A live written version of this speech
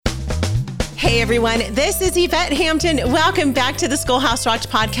Hey everyone, this is Yvette Hampton. Welcome back to the Schoolhouse Rocked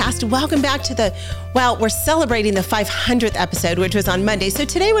podcast. Welcome back to we're celebrating the 500th episode, which was on Monday. So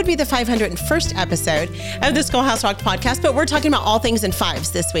today would be the 501st episode of the Schoolhouse Rocked podcast, but we're talking about all things in fives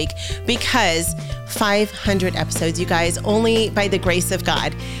this week because 500 episodes, you guys, only by the grace of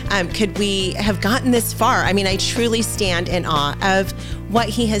God could we have gotten this far. I mean, I truly stand in awe of what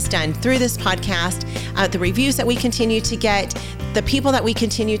he has done through this podcast, the reviews that we continue to get, the people that we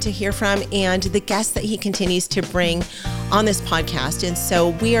continue to hear from, and the guests that he continues to bring on this podcast. And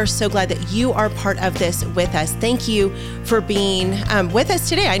so we are so glad that you are part of this with us. Thank you for being with us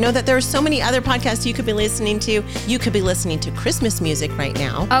today. I know that there are so many other podcasts you could be listening to. You could be listening to Christmas music right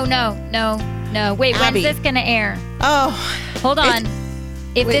now. Oh, no. Wait, Abby, when's this going to air? Oh. Hold on.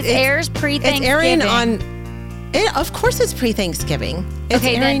 If this airs pre-Thanksgiving. It's airing of course it's pre-Thanksgiving. It's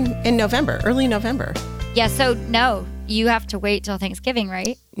airing in November, early November. Yeah, so no. You have to wait till Thanksgiving,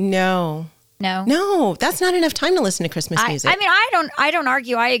 right? No, that's not enough time to listen to Christmas music. I mean, I don't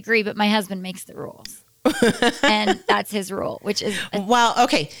argue. I agree, but my husband makes the rules, and that's his rule, which is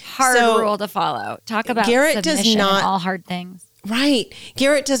hard rule to follow. Talk about Garrett submission and all hard things. Right.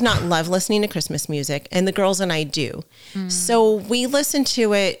 Garrett does not love listening to Christmas music, and the girls and I do. So we listen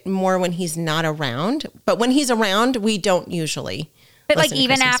to it more when he's not around, but when he's around, we don't usually. But like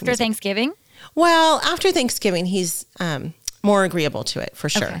even Christmas after music. Thanksgiving. Well, after Thanksgiving, he's more agreeable to it for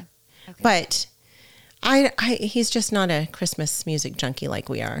sure. Okay. But he's just not a Christmas music junkie like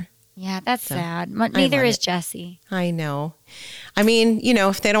we are. Yeah, that's sad. Neither is Jesse. I know. I mean,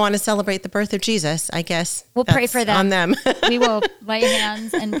 if they don't want to celebrate the birth of Jesus, I guess we'll pray for them. On them. We will lay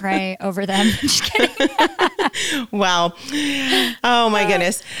hands and pray over them. Just kidding. Wow. Oh my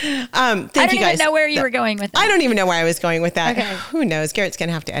goodness. I don't even know where you were going with that. I don't even know where I was going with that. Okay. Who knows? Garrett's going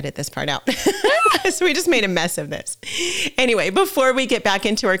to have to edit this part out. So we just made a mess of this. Anyway, before we get back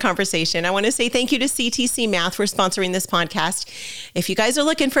into our conversation, I want to say thank you to CTC Math for sponsoring this podcast. If you guys are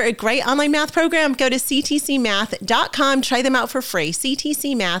looking for a great online math program, go to ctcmath.com. Try them out for free,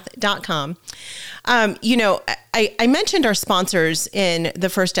 ctcmath.com. I mentioned our sponsors in the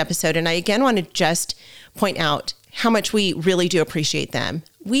first episode, and I again want to just point out how much we really do appreciate them.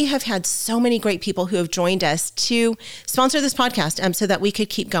 We have had so many great people who have joined us to sponsor this podcast so that we could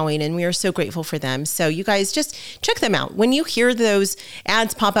keep going, and we are so grateful for them. So you guys just check them out. When you hear those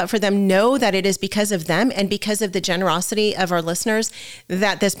ads pop up for them, know that it is because of them and because of the generosity of our listeners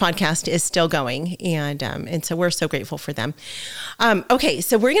that this podcast is still going. And so we're so grateful for them. Okay,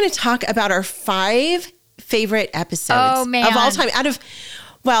 so we're going to talk about our 5 favorite episodes of all time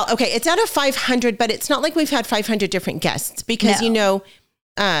it's out of 500, but it's not like we've had 500 different guests because,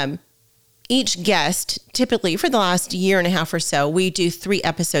 each guest, typically for the last year and a half or so, we do 3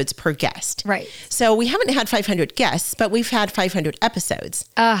 episodes per guest. Right. So we haven't had 500 guests, but we've had 500 episodes.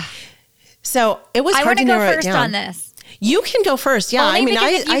 So it was hard to narrow it down. I want to go first on this. You can go first. Yeah. Only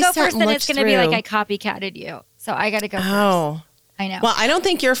because if you go first, then it's going to be like I copycatted you. So I got to go first. Oh. I know. Well, I don't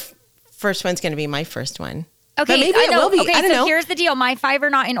think your first one's going to be my first one. Okay, but maybe it will be. Okay, I don't know. Here's the deal. My 5 are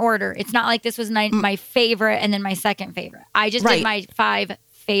not in order. It's not like this was my favorite and then my second favorite. I just did my 5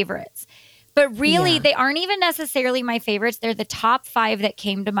 favorites. But really, they aren't even necessarily my favorites. They're the top 5 that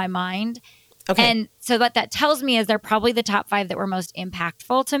came to my mind. Okay. And so what that tells me is they're probably the top 5 that were most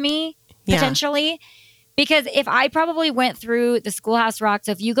impactful to me, potentially. Because if I probably went through the Schoolhouse Rock,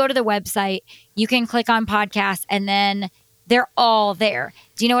 so if you go to the website, you can click on podcasts and then they're all there.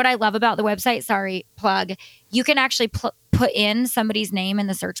 Do you know what I love about the website? Sorry, plug. You can actually put in somebody's name in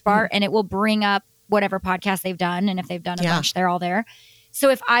the search bar and it will bring up whatever podcast they've done. And if they've done a bunch, they're all there. So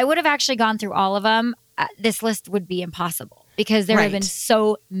if I would have actually gone through all of them, this list would be impossible because there have been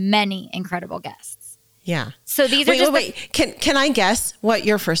so many incredible guests. Yeah. So these are Wait. Can I guess what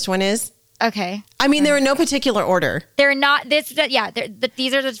your first one is? Okay. I mean, they're in no particular order. They're not. These are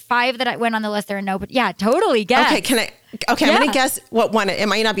the 5 that I went on the list. They're in no. Yeah, totally. Guess. Okay. I'm going to guess what one. It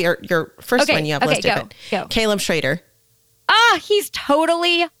might not be your first one you have listed. Go. Caleb Schrader. He's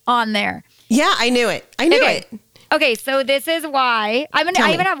totally on there. Yeah, I knew it. I knew it. Okay, so this is why I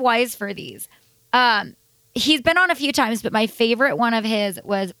even have whys for these. He's been on a few times, but my favorite one of his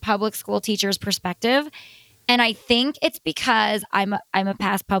was Public School Teacher's Perspective. And I think it's because I'm a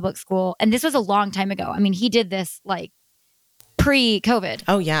past public school, and this was a long time ago. I mean, he did this like pre-COVID.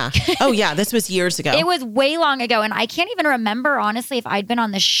 Oh yeah. This was years ago. It was way long ago, and I can't even remember honestly if I'd been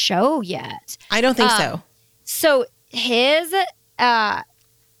on the show yet. I don't think so. So his,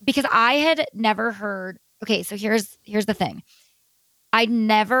 because I had never heard. Okay, so here's the thing. I'd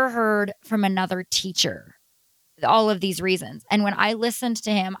never heard from another teacher all of these reasons, and when I listened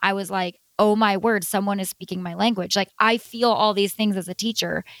to him, I was like, oh my word, someone is speaking my language. Like I feel all these things as a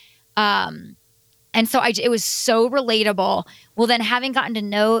teacher. And so it was so relatable. Well, then having gotten to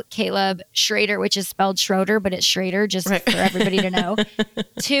know Caleb Schrader, which is spelled Schroeder, but it's Schrader, just for everybody to know,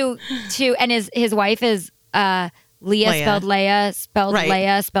 and his wife is Leah, spelled Leia, spelled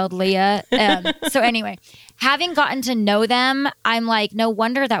Leia, spelled Leah. So anyway, having gotten to know them, I'm like, no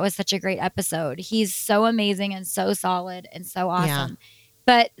wonder that was such a great episode. He's so amazing and so solid and so awesome. Yeah.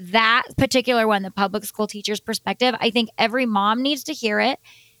 But that particular one, the public school teacher's perspective, I think every mom needs to hear it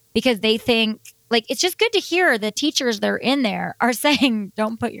because they think, like, it's just good to hear the teachers that are in there are saying,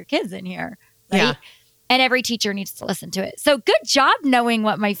 don't put your kids in here. Right? Yeah. And every teacher needs to listen to it. So good job knowing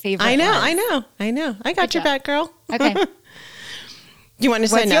what my favorite was. I know. I got your back, girl. Okay. You want to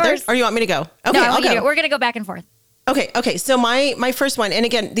say another? Yours? Or you want me to go? Okay, no, I'll go. We're going to go back and forth. Okay. So my first one, and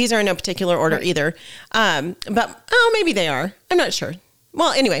again, these are in no particular order either. But maybe they are. I'm not sure.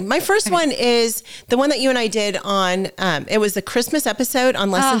 Well, anyway, my first one is the one that you and I did on, it was the Christmas episode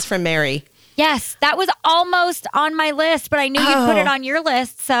on Lessons from Mary. Yes, that was almost on my list, but I knew you'd put it on your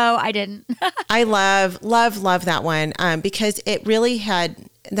list, so I didn't. I love that one because it really had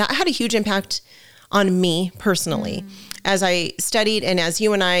a huge impact on me personally as I studied and as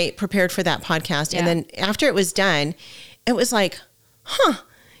you and I prepared for that podcast. Yeah. And then after it was done, it was like,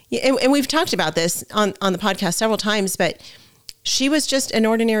 and we've talked about this on the podcast several times, but she was just an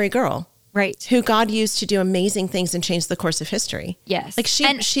ordinary girl. Right. Who God used to do amazing things and change the course of history. Yes. Like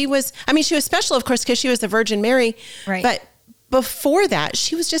she was special, of course, because she was the Virgin Mary. Right. But before that,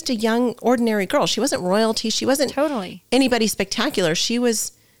 she was just a young, ordinary girl. She wasn't royalty. She wasn't anybody spectacular. She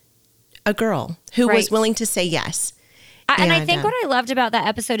was a girl who was willing to say yes. And I think what I loved about that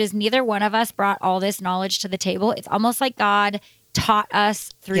episode is neither one of us brought all this knowledge to the table. It's almost like God taught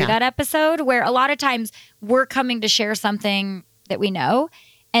us through that episode, where a lot of times we're coming to share something that we know.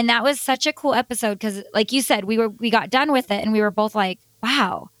 And that was such a cool episode because, like you said, we got done with it and we were both like,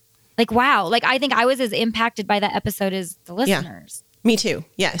 wow. Like, I think I was as impacted by that episode as the listeners. Yeah. Me too.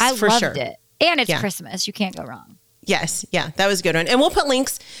 Yes, I for loved it. And it's Christmas. You can't go wrong. Yes. Yeah, that was a good one. And we'll put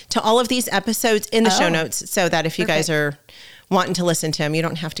links to all of these episodes in the show notes so that if you guys are wanting to listen to them, you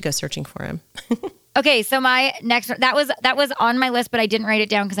don't have to go searching for them. Okay, so my next one, that was on my list, but I didn't write it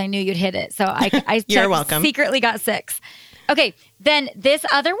down because I knew you'd hit it. So I You're welcome. Secretly got 6. Okay, then this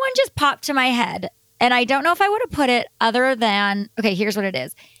other one just popped to my head, and I don't know if I would have put it other than, okay, here's what it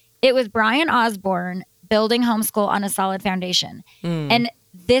is. It was Brian Osborne, Building Homeschool on a Solid Foundation. And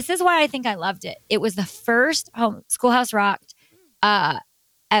this is why I think I loved it. It was the first Schoolhouse Rocked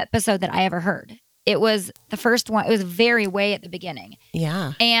episode that I ever heard. It was the first one. It was very way at the beginning.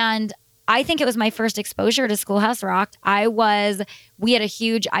 Yeah. And I think it was my first exposure to Schoolhouse Rocked. We had a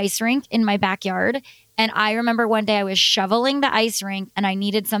huge ice rink in my backyard. And I remember one day I was shoveling the ice rink and I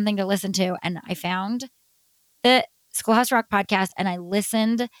needed something to listen to. And I found the Schoolhouse Rock podcast and I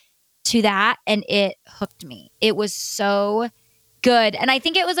listened to that and it hooked me. It was so good. And I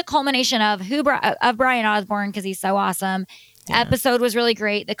think it was a culmination of Brian Osborne because he's so awesome. The episode was really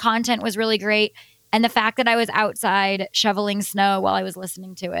great. The content was really great. And the fact that I was outside shoveling snow while I was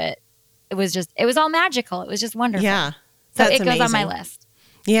listening to it, it was all magical. It was just wonderful. Yeah. So it goes on my list.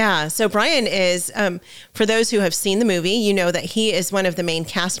 Yeah. So Brian is, for those who have seen the movie, you know that he is one of the main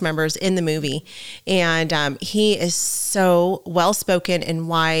cast members in the movie. And he is so well-spoken and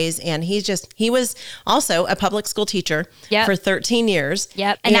wise. And he was also a public school teacher for 13 years.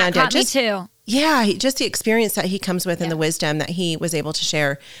 Yep. And that caught me too. Yeah, just the experience that he comes with and the wisdom that he was able to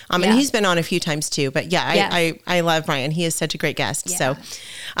share. And he's been on a few times too. But I love Brian. He is such a great guest. Yeah. So,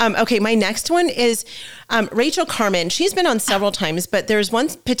 okay, my next one is Rachel Carmen. She's been on several times, but there's one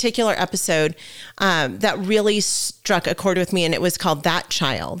particular episode that really struck a chord with me, and it was called That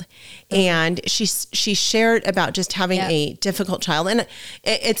Child. And she shared about just having a difficult child. And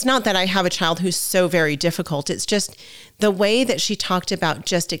it's not that I have a child who's so very difficult. It's just the way that she talked about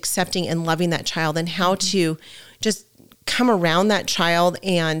just accepting and loving that child and how to just come around that child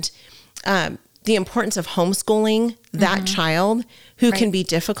and the importance of homeschooling that child who can be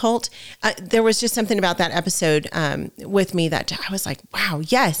difficult. There was just something about that episode with me that I was like, wow,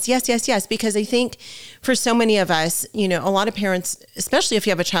 yes. Because I think for so many of us, a lot of parents, especially if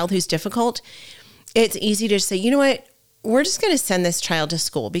you have a child who's difficult, it's easy to say, you know what, we're just going to send this child to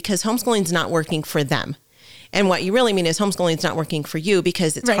school because homeschooling is not working for them. And what you really mean is homeschooling is not working for you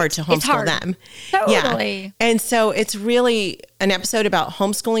because it's hard to homeschool them. Totally. Yeah. And so it's really an episode about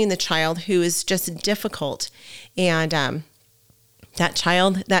homeschooling the child who is just difficult. And that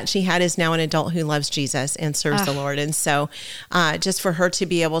child that she had is now an adult who loves Jesus and serves the Lord. And so just for her to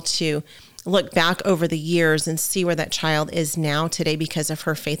be able to look back over the years and see where that child is now today because of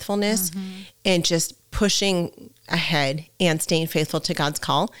her faithfulness and just pushing ahead and staying faithful to God's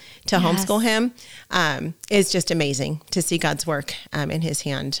call to homeschool him is just amazing to see God's work in his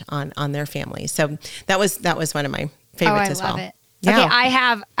hand on their family. So that was one of my favorites as well. I love it. Yeah.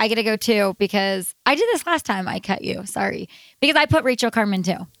 Okay, I get to go too because I did this last time I cut you. Sorry. Because I put Rachel Carmen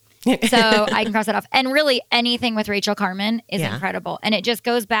too. So I can cross it off. And really anything with Rachel Carmen is incredible. And it just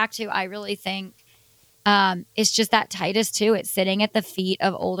goes back to, I really think it's just that Titus 2. It's sitting at the feet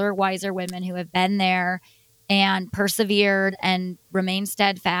of older, wiser women who have been there and persevered and remained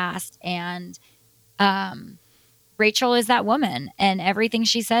steadfast. And Rachel is that woman and everything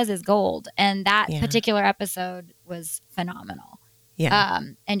she says is gold. And that particular episode was phenomenal. Yeah.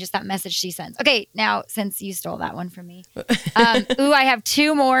 And just that message she sends. Okay, now since you stole that one from me, I have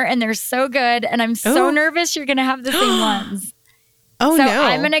two more and they're so good. And I'm so nervous you're going to have the same ones. So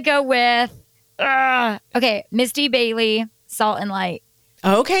I'm going to go with, Misty Bailey, Salt and Light.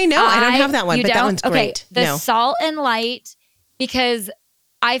 Okay, no, I don't have that one, but that one's great. Okay, the Salt and Light, because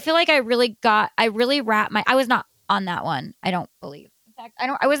I feel like I was not on that one, I don't believe.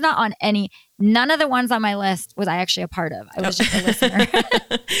 I was not on none of the ones on my list was I actually a part of. I was just a listener.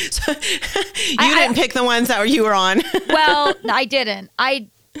 So you didn't pick the ones that you were on. Well, I didn't. I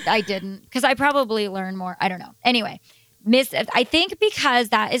didn't because I probably learned more. I don't know. Anyway, I think because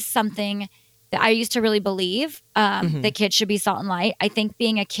that is something that I used to really believe that kids should be salt and light. I think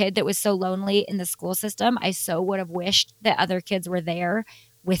being a kid that was so lonely in the school system, I so would have wished that other kids were there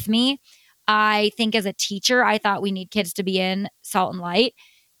with me. I think as a teacher, I thought we need kids to be in salt and light.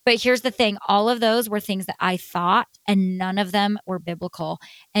 But here's the thing. All of those were things that I thought, and none of them were biblical.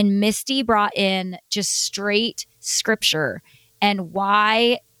 And Misty brought in just straight scripture and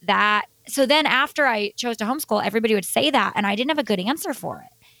why that. So then after I chose to homeschool, everybody would say that, and I didn't have a good answer for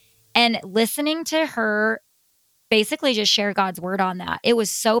it. And listening to her basically just share God's word on that, it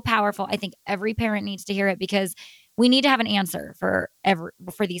was so powerful. I think every parent needs to hear it because we need to have an answer for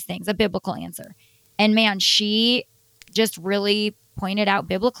these things, a biblical answer. And man, she just really pointed out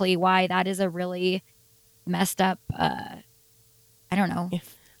biblically why that is a really messed up, I don't know.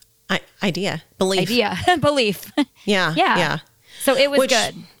 Belief. Yeah. So it was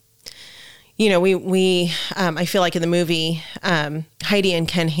good. You know, we I feel like in the movie, Heidi and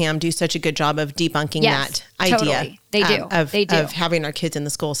Ken Ham do such a good job of debunking that idea. Totally. They do. Of having our kids in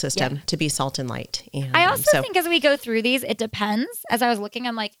the school system to be salt and light. And, I also think as we go through these, it depends. As I was looking,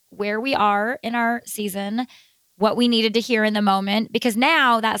 I'm like, where we are in our season, what we needed to hear in the moment. Because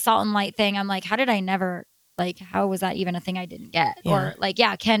now that salt and light thing, I'm like, how was that even a thing I didn't get? Yeah.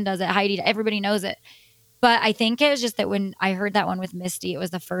 Or Ken does it, Heidi, everybody knows it. But I think it was just that when I heard that one with Misty, it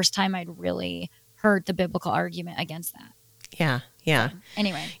was the first time I'd really heard the biblical argument against that. Yeah. So,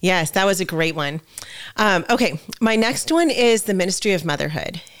 anyway. Yes, that was a great one. Okay. My next one is the ministry of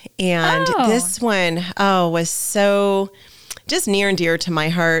motherhood. And this one, was so just near and dear to my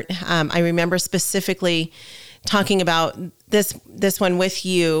heart. I remember specifically talking about this one with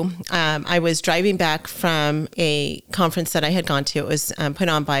you. I was driving back from a conference that I had gone to. It was put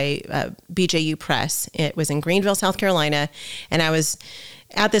on by BJU Press. It was in Greenville, South Carolina. And I was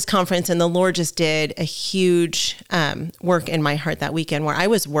at this conference, and the Lord just did a huge work in my heart that weekend where I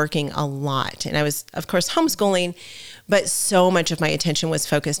was working a lot. And I was, of course, homeschooling, but so much of my attention was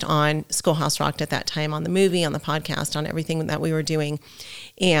focused on Schoolhouse Rocked at that time, on the movie, on the podcast, on everything that we were doing.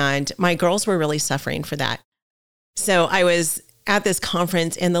 And my girls were really suffering for that. So I was at this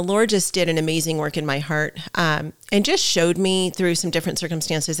conference, and the Lord just did an amazing work in my heart, and just showed me through some different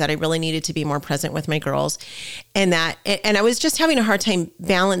circumstances that I really needed to be more present with my girls, and I was just having a hard time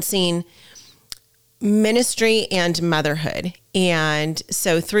balancing ministry and motherhood. And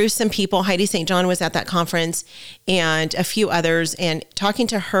so through some people, Heidi St. John was at that conference, and a few others, and talking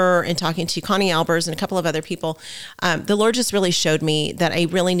to her and talking to Connie Albers and a couple of other people, the Lord just really showed me that I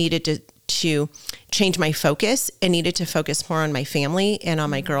really needed to change my focus and needed to focus more on my family and on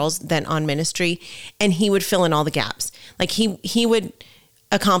my girls than on ministry. And he would fill in all the gaps. Like he would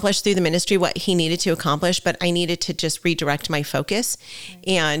accomplish through the ministry what he needed to accomplish, but I needed to just redirect my focus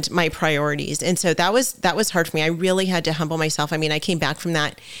and my priorities. And so that was hard for me. I really had to humble myself. I mean, I came back from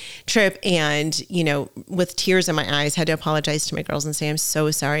that trip and, with tears in my eyes, had to apologize to my girls and say, I'm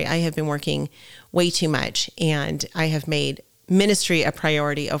so sorry. I have been working way too much, and I have made ministry a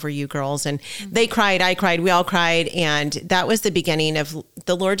priority over you girls. And they cried, I cried, we all cried. And that was the beginning of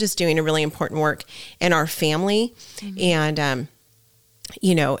the Lord just doing a really important work in our family. And,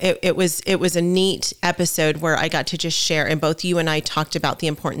 it was a neat episode where I got to just share, and both you and I talked about the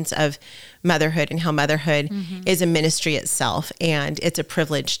importance of motherhood and how motherhood is a ministry itself, and it's a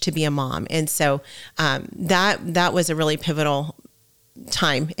privilege to be a mom. And so that was a really pivotal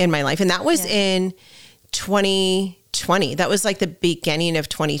time in my life. And that was in 2020. That was like the beginning of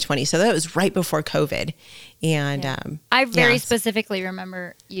 2020. So that was right before COVID. And I very specifically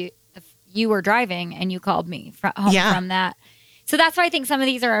remember you were driving and you called me home from that. So that's why I think some of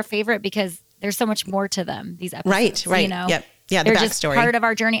these are our favorite, because there's so much more to them, these episodes. Right. You know? Yep. Yeah, they're the just backstory. part of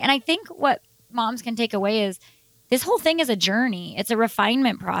our journey. And I think what moms can take away is this whole thing is a journey. It's a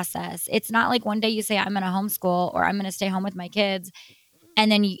refinement process. It's not like one day you say, I'm going to homeschool or I'm going to stay home with my kids, and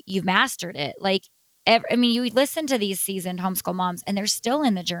then you've mastered it. Like, you listen to these seasoned homeschool moms and they're still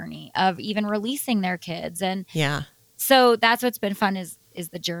in the journey of even releasing their kids. And so that's what's been fun is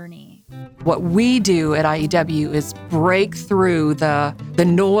the journey. What we do at IEW is break through the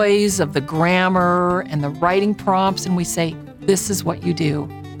noise of the grammar and the writing prompts, and we say, this is what you do,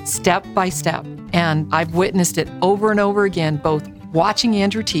 step by step. And I've witnessed it over and over again, both watching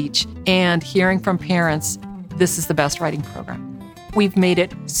Andrew teach and hearing from parents, this is the best writing program. We've made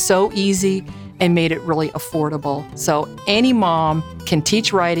it so easy and made it really affordable. So any mom can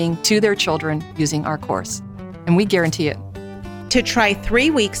teach writing to their children using our course, and we guarantee it. To try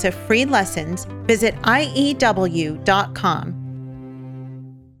 3 weeks of free lessons, visit IEW.com.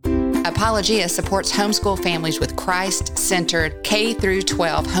 Apologia supports homeschool families with Christ-centered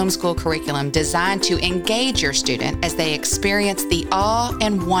K-12 homeschool curriculum designed to engage your student as they experience the awe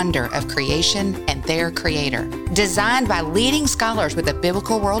and wonder of creation and their creator. Designed by leading scholars with a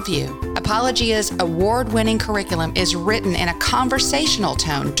biblical worldview, Apologia's award-winning curriculum is written in a conversational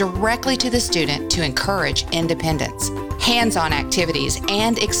tone directly to the student to encourage independence. Hands-on activities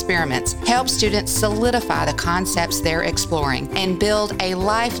and experiments help students solidify the concepts they're exploring and build a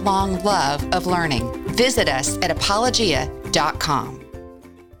lifelong love of learning. Visit us at apologia.com.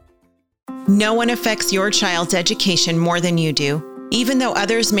 No one affects your child's education more than you do. Even though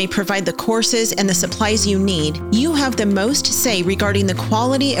others may provide the courses and the supplies you need, you have the most say regarding the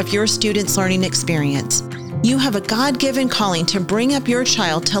quality of your student's learning experience. You have a God-given calling to bring up your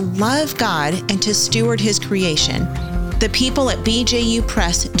child to love God and to steward His creation. The people at BJU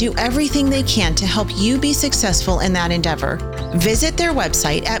Press do everything they can to help you be successful in that endeavor. Visit their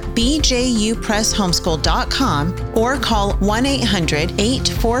website at bjupresshomeschool.com or call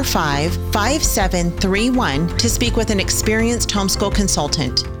 1-800-845-5731 to speak with an experienced homeschool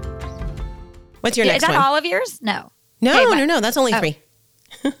consultant. What's your next one? Is that all of yours? No. No. That's only 3.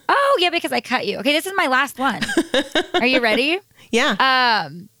 Oh, yeah, because I cut you. Okay, this is my last one. Are you ready? Yeah.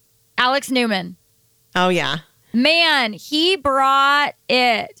 Alex Newman. Oh, yeah. Man, he brought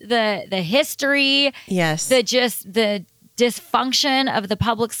it. The history. Yes. The dysfunction of the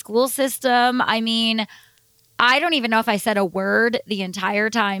public school system. I mean, I don't even know if I said a word the entire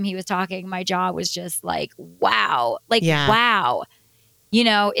time he was talking. My jaw was just like, wow. Wow. You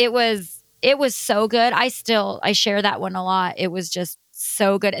know, it was so good. I share that one a lot. It was just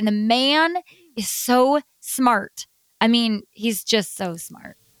so good. And the man is so smart. I mean, he's just so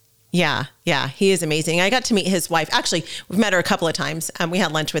smart. Yeah, he is amazing. I got to meet his wife. Actually, we've met her a couple of times. We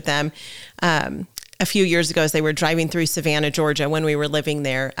had lunch with them a few years ago as they were driving through Savannah, Georgia, when we were living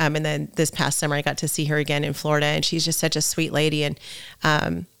there. And then this past summer, I got to see her again in Florida, and she's just such a sweet lady. And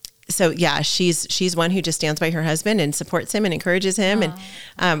so, yeah, she's one who just stands by her husband and supports him and encourages him.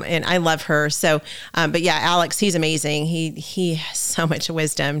 And I love her. So, but yeah, Alex, he's amazing. He has so much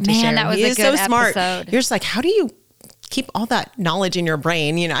wisdom to share. That was he is so smart. episode. You're just like, how do you keep all that knowledge in your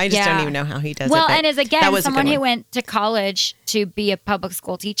brain? You know, I just don't even know how he does it. Well, and as someone who went to college to be a public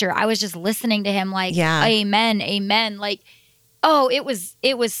school teacher, I was just listening to him like, amen. Like, it was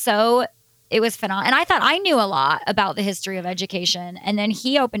phenomenal. And I thought I knew a lot about the history of education. And then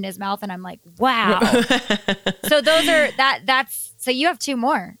he opened his mouth and I'm like, wow. So so you have 2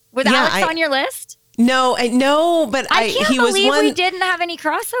 more. Was Alex on your list? No, but I can't believe we didn't have any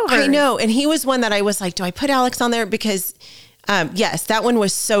crossovers. I know. And he was one that I was like, do I put Alex on there? Because yes, that one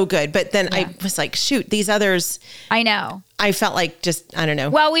was so good. But then I was like, shoot, these others. I know. I felt like I don't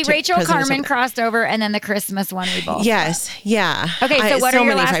know. Well, Rachel Carmen crossed over, and then the Christmas one we both. Yes. Got. Yeah. Okay. So what are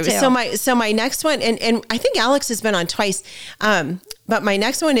your last 2? So my next one, and I think Alex has been on twice. But my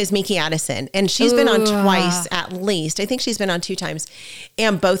next one is Miki Addison, and she's been on twice at least. I think she's been on 2 times,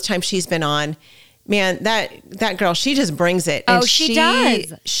 and both times she's been on. Man, that girl, she just brings it. And she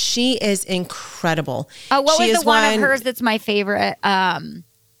does. She is incredible. What was the one of hers that's my favorite?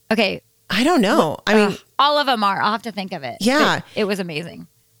 Okay. I don't know. I mean, all of them are. I'll have to think of it. Yeah. It was amazing.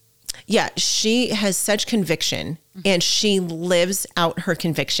 Yeah. She has such conviction, and she lives out her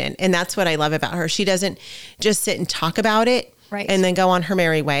conviction. And that's what I love about her. She doesn't just sit and talk about it and then go on her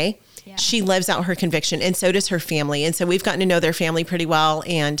merry way. Yeah. She lives out her conviction, and so does her family. And so we've gotten to know their family pretty well.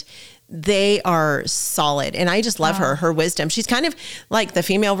 And they are solid. And I just love her wisdom. She's kind of like the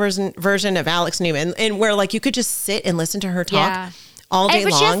female version of Alex Newman, and where like you could just sit and listen to her talk all day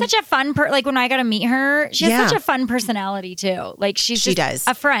long. She has such a fun, like when I got to meet her, she has such a fun personality too. Like she does.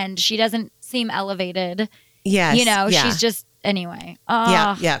 A friend. She doesn't seem elevated. Yes. You know, she's just, anyway.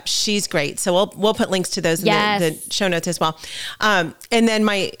 Yeah. She's great. So we'll put links to those in the show notes as well. And then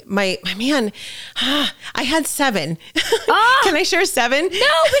my man, I had 7. Can I share 7? No,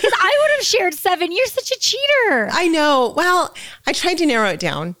 because I would have shared 7. You're such a cheater. I know. Well, I tried to narrow it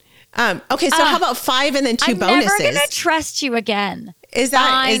down. Okay, so how about 5 and then 2 bonuses? I'm never going to trust you again. Is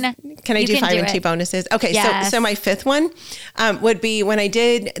that can I do 5 and 2 bonuses? Okay, so my 5th one would be when I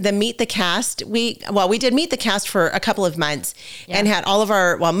did the Meet the Cast week. Well, we did Meet the Cast for a couple of months and had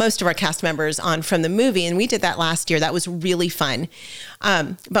most of our cast members on from the movie, and we did that last year. That was really fun.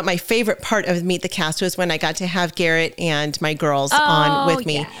 But my favorite part of Meet the Cast was when I got to have Garrett and my girls on with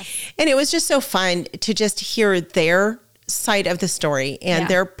me. Yes. And it was just so fun to just hear their side of the story and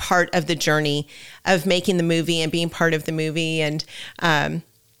they're part of the journey of making the movie and being part of the movie. And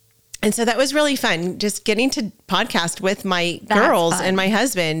so that was really fun, just getting to podcast with my girls and my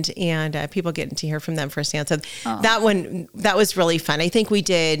husband, and people getting to hear from them firsthand. So that was really fun. I think we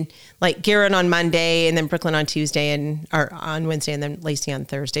did like Garrett on Monday and then Brooklyn on Tuesday or on Wednesday and then Lacey on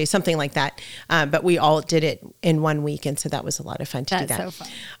Thursday, something like that. But we all did it in 1 week. And so that was a lot of fun to do that. That's so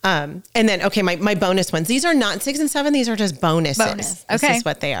fun. And then, okay, my bonus ones. These are not 6 and 7. These are just bonuses. Okay. This is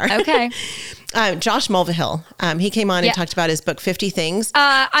what they are. Okay. Josh Mulvihill, he came on and talked about his book, 50 Things.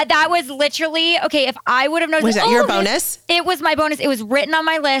 That was literally, okay, if I would have known. Was that your bonus? It was my bonus. It was written on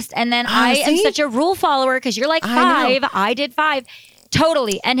my list. And then I am such a rule follower because you're like 5. I did 5.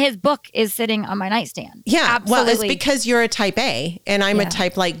 Totally. And his book is sitting on my nightstand. Yeah. Absolutely. Well, it's because you're a type A and I'm a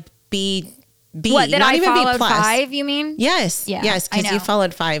type like B. What, that not I even followed B+. 5, you mean? Yes. Yeah, yes, because you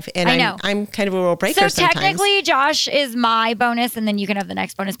followed 5. And I'm kind of a rule breaker sometimes. So technically, Josh is my bonus, and then you can have the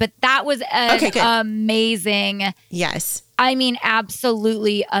next bonus. But that was amazing. Yes. I mean,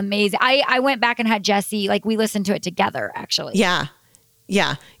 absolutely amazing. I went back and had Jesse, like we listened to it together, actually. Yeah.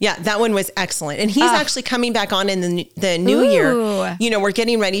 Yeah. That one was excellent. And he's actually coming back on in the new year. You know, we're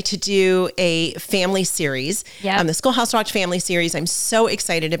getting ready to do a family series, the Schoolhouse Rock family series. I'm so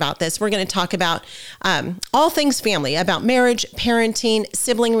excited about this. We're going to talk about all things family, about marriage, parenting,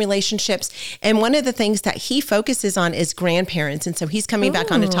 sibling relationships. And one of the things that he focuses on is grandparents. And so he's coming back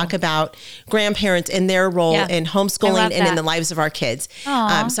on to talk about grandparents and their role in homeschooling and in the lives of our kids.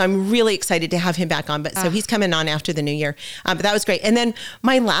 So I'm really excited to have him back on. But so he's coming on after the new year. But that was great. And then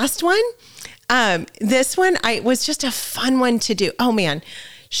my last one, this one, was just a fun one to do. Oh man,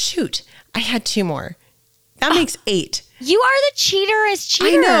 shoot. I had 2 more. That makes 8. You are the cheaterist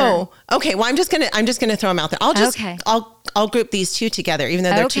cheater. I know. Okay. Well, I'm just going to throw them out there. I'll group these 2 together, even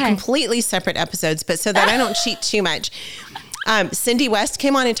though they're 2 completely separate episodes, but so that I don't cheat too much. Cindy West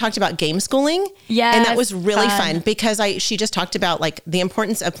came on and talked about game schooling. Yes, and that was really fun because she just talked about like the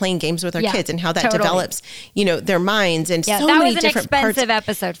importance of playing games with our kids and how that develops, their minds and so many different parts. That was an expensive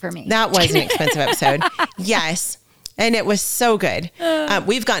episode for me. That was an expensive episode. Yes. And it was so good.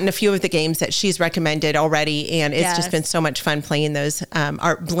 We've gotten a few of the games that she's recommended already, and it's just been so much fun playing those.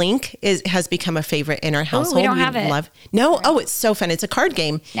 Our Blink has become a favorite in our household. We don't have it. No? Oh, it's so fun. It's a card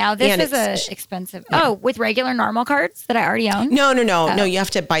game. Now, this is expensive. Yeah. Oh, with regular normal cards that I already own? No. No, you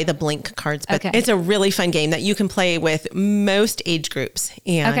have to buy the Blink cards. But it's a really fun game that you can play with most age groups.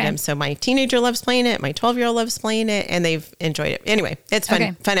 And so my teenager loves playing it. My 12-year-old loves playing it, and they've enjoyed it. Anyway, it's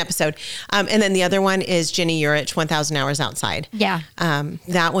fun episode. And then the other one is Jenny Urich, 1,000 Hours Outside. Yeah.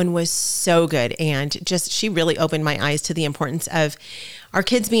 That one was so good. And she really opened my eyes to the importance of our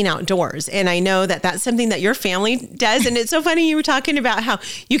kids being outdoors. And I know that that's something that your family does. And it's so funny. You were talking about how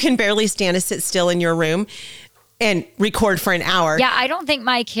you can barely stand to sit still in your room and record for an hour. Yeah. I don't think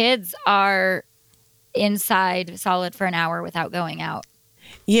my kids are inside solid for an hour without going out.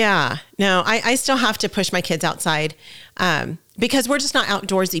 Yeah. No, I still have to push my kids outside. Because we're just not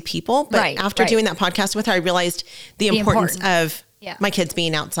outdoorsy people. But after doing that podcast with her, I realized the importance of my kids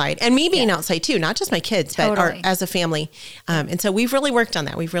being outside and me being outside too, not just my kids, but as a family. And so we've really worked on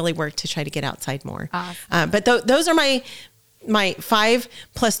that. We've really worked to try to get outside more. Awesome. But those are my 5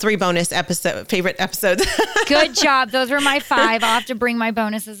 plus 3 bonus favorite episodes. Good job. Those were my 5. I'll have to bring my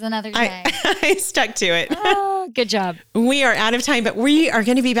bonuses another day. I stuck to it. Oh, good job. We are out of time, but we are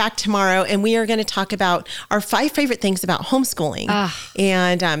going to be back tomorrow and we are going to talk about our 5 favorite things about homeschooling.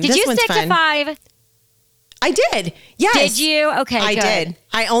 And did this you one's stick fun. to 5? I did. Yes. Did you? Okay, I did.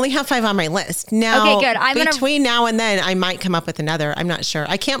 I only have 5 on my list. Now, okay, good. Between now and then, I might come up with another. I'm not sure.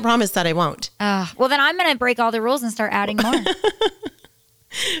 I can't promise that I won't. Well, then I'm going to break all the rules and start adding more.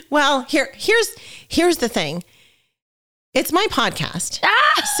 Well, here's the thing. It's my podcast.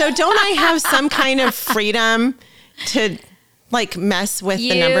 So don't I have some kind of freedom to like mess with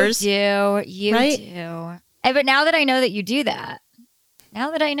the numbers? You do. But now that I know that you do that,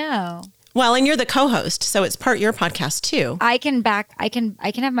 now that I know. Well, and you're the co-host, so it's part your podcast too. I can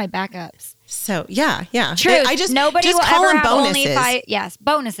have my backups. So yeah. True. Nobody just will call ever them have bonuses. only 5. Yes,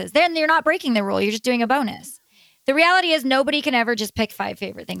 bonuses. Then you're not breaking the rule. You're just doing a bonus. The reality is nobody can ever just pick 5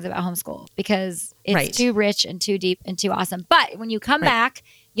 favorite things about homeschool because it's too rich and too deep and too awesome. But when you come back,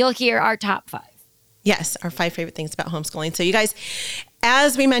 you'll hear our top 5. Yes, our 5 favorite things about homeschooling. So you guys,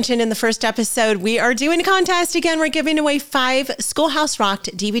 as we mentioned in the first episode, we are doing a contest again. We're giving away 5 Schoolhouse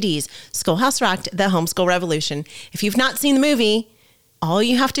Rocked DVDs. Schoolhouse Rocked, The Homeschool Revolution. If you've not seen the movie, all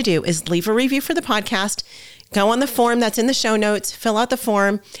you have to do is leave a review for the podcast, go on the form that's in the show notes, fill out the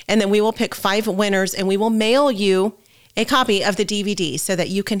form, and then we will pick 5 winners and we will mail you a copy of the DVD so that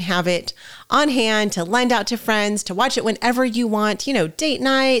you can have it on hand to lend out to friends, to watch it whenever you want, date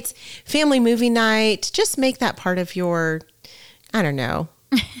nights, family movie night. Just make that part of your, I don't know,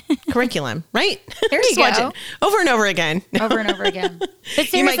 curriculum, right? There you go. Watch it over and over again. Over and over again. But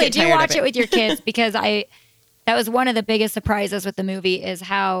seriously, do watch it with your kids because that was one of the biggest surprises with the movie is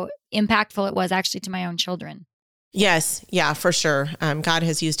how impactful it was actually to my own children. Yes. Yeah, for sure. God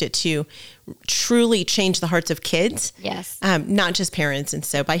has used it to truly change the hearts of kids. Yes. Not just parents. And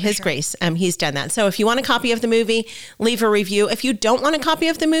so by his grace, he's done that. So if you want a copy of the movie, leave a review. If you don't want a copy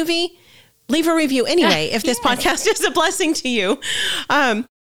of the movie, leave a review anyway, if this podcast is a blessing to you.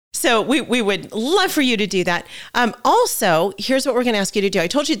 So we would love for you to do that. Also, here's what we're going to ask you to do. I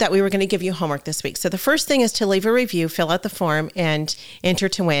told you that we were going to give you homework this week. So the first thing is to leave a review, fill out the form, and enter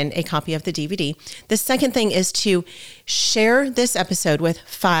to win a copy of the DVD. The second thing is to share this episode with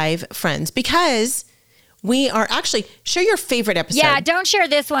 5 friends because we are actually, share your favorite episode. Yeah, don't share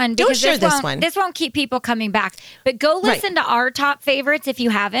this one. Don't share this one. This won't keep people coming back. But go listen to our top favorites if you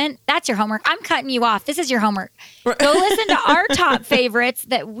haven't. That's your homework. I'm cutting you off. This is your homework. Go listen to our top favorites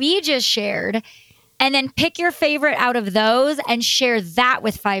that we just shared and then pick your favorite out of those and share that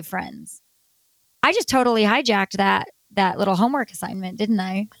with 5 friends. I just totally hijacked that little homework assignment, didn't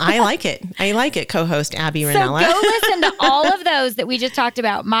I? I like it, co-host Abby Rinella. So go listen to all of those that we just talked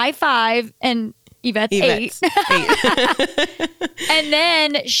about. My 5 and Yvette's 8. And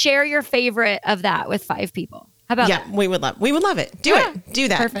then share your favorite of that with 5 people. How about that? We would love it. Do that.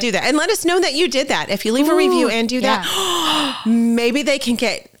 Perfect. Do that. And let us know that you did that. If you leave a review and do that, maybe they can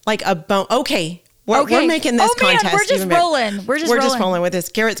get like a bone. Okay. We're making this contest. We're just rolling. We're just rolling with this.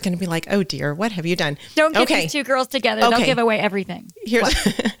 Garrett's going to be like, oh dear, what have you done? Don't get these 2 girls together. They'll give away everything. Here's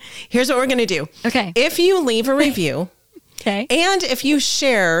what we're going to do. Okay. If you leave a review and if you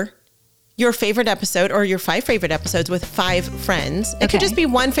share your favorite episode or your 5 favorite episodes with 5 friends. It could just be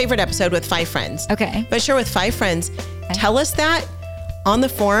one favorite episode with 5 friends. Okay. But share with 5 friends. Okay. Tell us that on the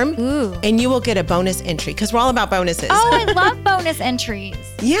form and you will get a bonus entry because we're all about bonuses. Oh, I love bonus entries.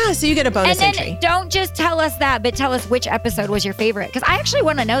 Yeah, so you get a bonus entry. And don't just tell us that, but tell us which episode was your favorite because I actually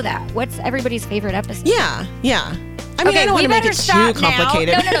want to know that. What's everybody's favorite episode? Yeah. I mean, I don't want to make it too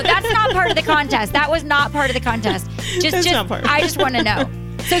complicated. No. That's not part of the contest. That was not part of the contest. I just want to know.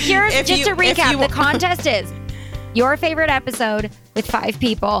 So here's to recap. The contest is your favorite episode with 5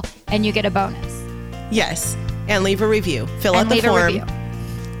 people and you get a bonus. Yes. And leave a review. Fill out the form.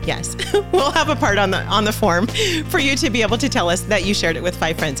 Yes. We'll have a part on the form for you to be able to tell us that you shared it with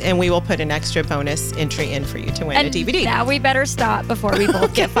 5 friends and we will put an extra bonus entry in for you to win a DVD. Now we better stop before we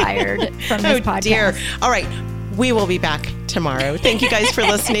both get fired from this podcast. Dear. All right. We will be back tomorrow. Thank you guys for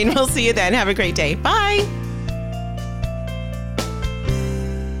listening. We'll see you then. Have a great day. Bye.